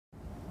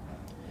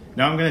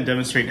Now I'm going to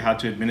demonstrate how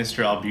to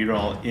administer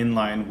albuterol in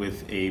line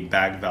with a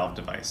bag valve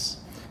device.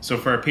 So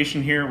for our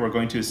patient here, we're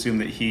going to assume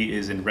that he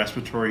is in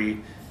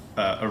respiratory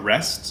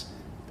arrest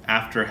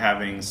after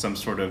having some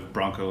sort of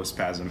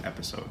bronchospasm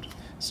episode.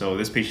 So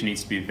this patient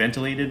needs to be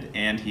ventilated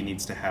and he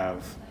needs to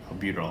have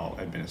albuterol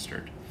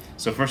administered.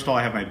 So first of all,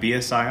 I have my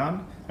BSI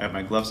on, I have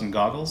my gloves and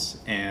goggles,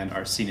 and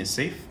our scene is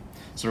safe.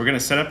 So we're going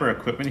to set up our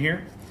equipment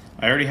here.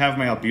 I already have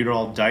my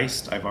albuterol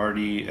diced. I've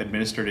already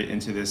administered it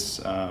into this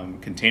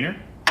container.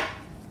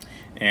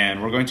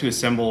 And we're going to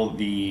assemble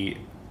the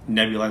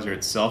nebulizer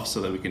itself so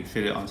that we can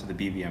fit it onto the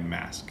BVM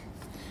mask.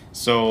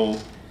 So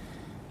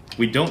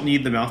we don't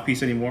need the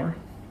mouthpiece anymore.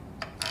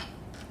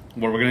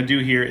 What we're going to do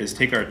here is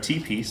take our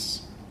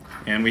T-piece,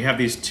 and we have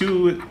these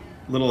two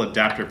little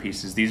adapter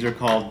pieces. These are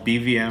called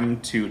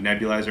BVM to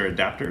nebulizer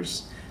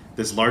adapters.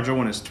 This larger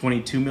one is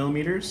 22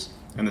 millimeters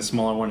and the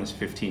smaller one is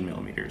 15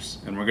 millimeters,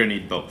 and we're going to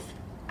need both.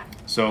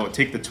 So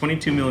take the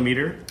 22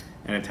 millimeter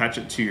and attach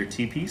it to your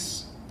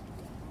T-piece.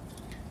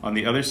 On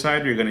the other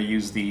side, you're going to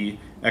use the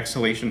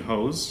exhalation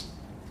hose,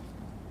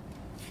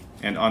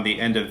 and on the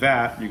end of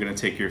that, you're going to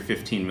take your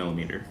 15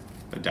 millimeter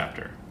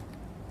adapter.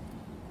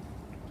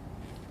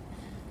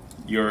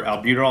 Your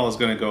albuterol is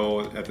going to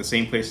go at the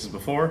same place as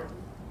before,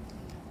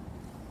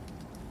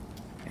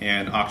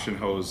 and oxygen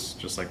hose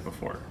just like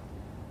before.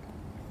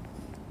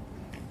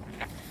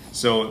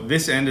 So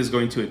this end is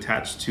going to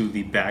attach to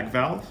the bag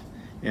valve,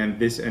 and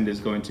this end is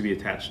going to be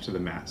attached to the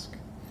mask.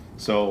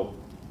 So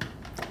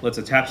let's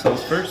attach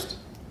those first.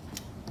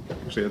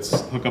 Actually,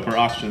 let's hook up our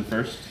oxygen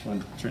first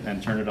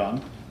and turn it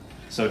on.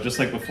 So just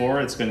like before,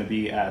 it's going to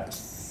be at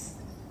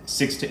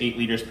 6 to 8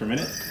 liters per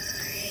minute.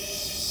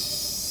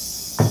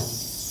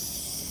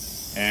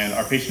 And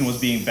our patient was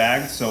being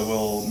bagged, so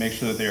we'll make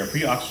sure that they are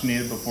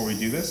pre-oxygenated before we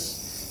do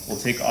this. We'll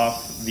take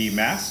off the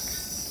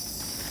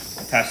mask,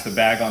 attach the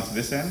bag onto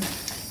this end,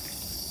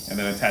 and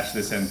then attach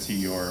this end to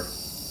your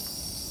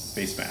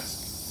face mask.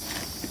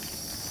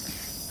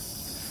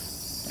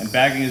 And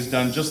bagging is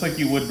done just like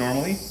you would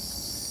normally.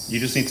 You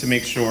just need to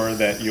make sure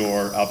that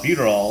your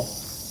albuterol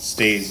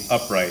stays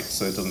upright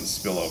so it doesn't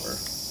spill over.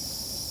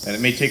 And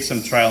it may take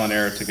some trial and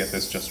error to get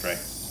this just right.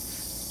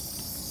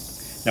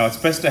 Now it's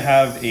best to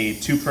have a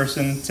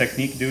two-person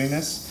technique doing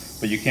this,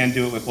 but you can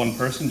do it with one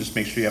person. Just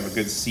make sure you have a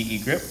good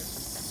CE grip.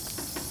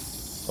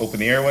 Open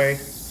the airway,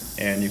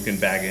 and you can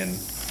bag in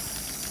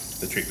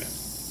the treatment.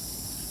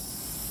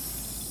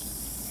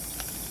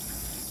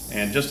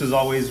 And just as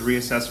always,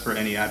 reassess for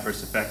any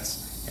adverse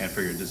effects and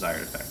for your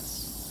desired effects.